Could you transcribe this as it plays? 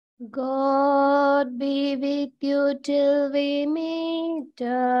God be with you till we meet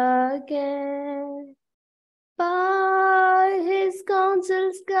again. By his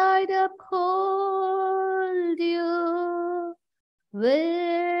counsels guide uphold you.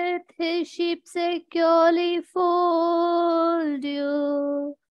 With his sheep securely fold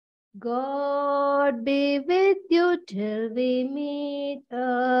you. God be with you till we meet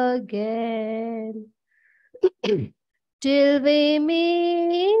again. Till we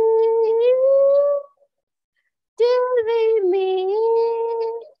meet, till we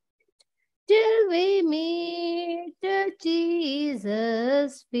meet, till we meet at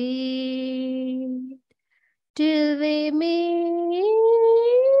Jesus' feet. Till we meet,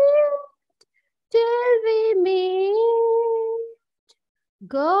 till we meet.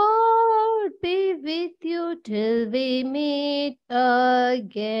 God be with you till we meet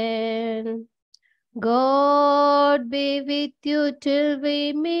again. God be with you till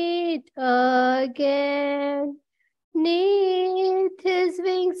we meet again. Neath his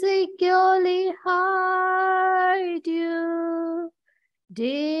wings securely hide you.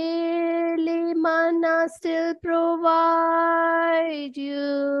 Daily manna still provide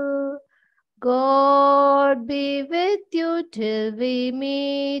you. God be with you till we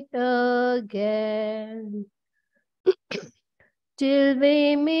meet again. Till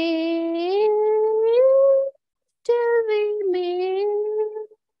we meet, till we meet,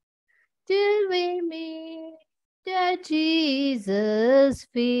 till we meet at Jesus'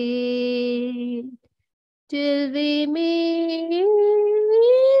 feet. Till we meet,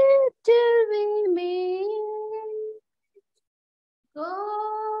 till we meet.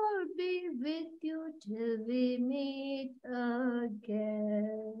 God be with you till we meet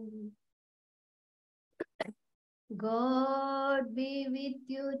again. God be with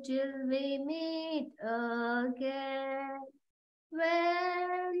you till we meet again.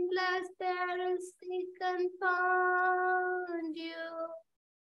 When last perils confound you,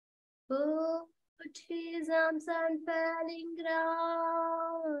 put his arms unfailing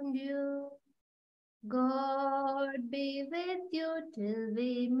round you. God be with you till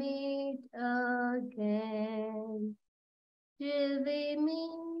we meet again. Till we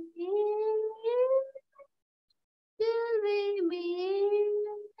meet, till we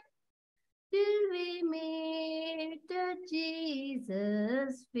meet, till we meet at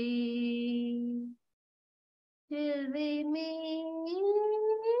Jesus' feet. Till we meet,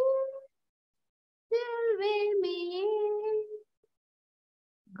 till we meet.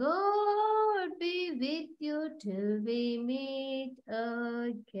 God be with you till we meet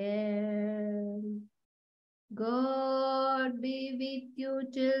again. God be with you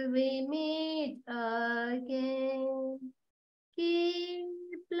till we meet again.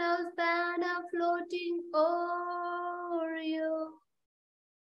 Keep love's banner floating o'er you.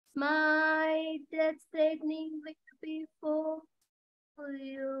 Smite death's threatening way before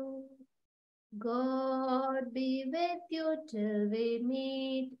you. God be with you till we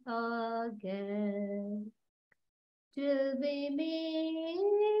meet again. Till we meet,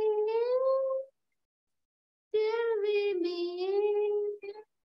 till we meet,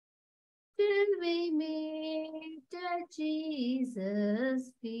 till we meet at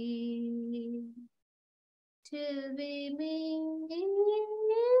Jesus' feet. Till we meet,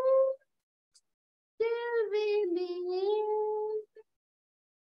 till we meet.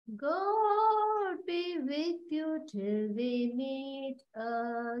 God be with you till we meet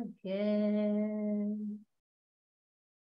again.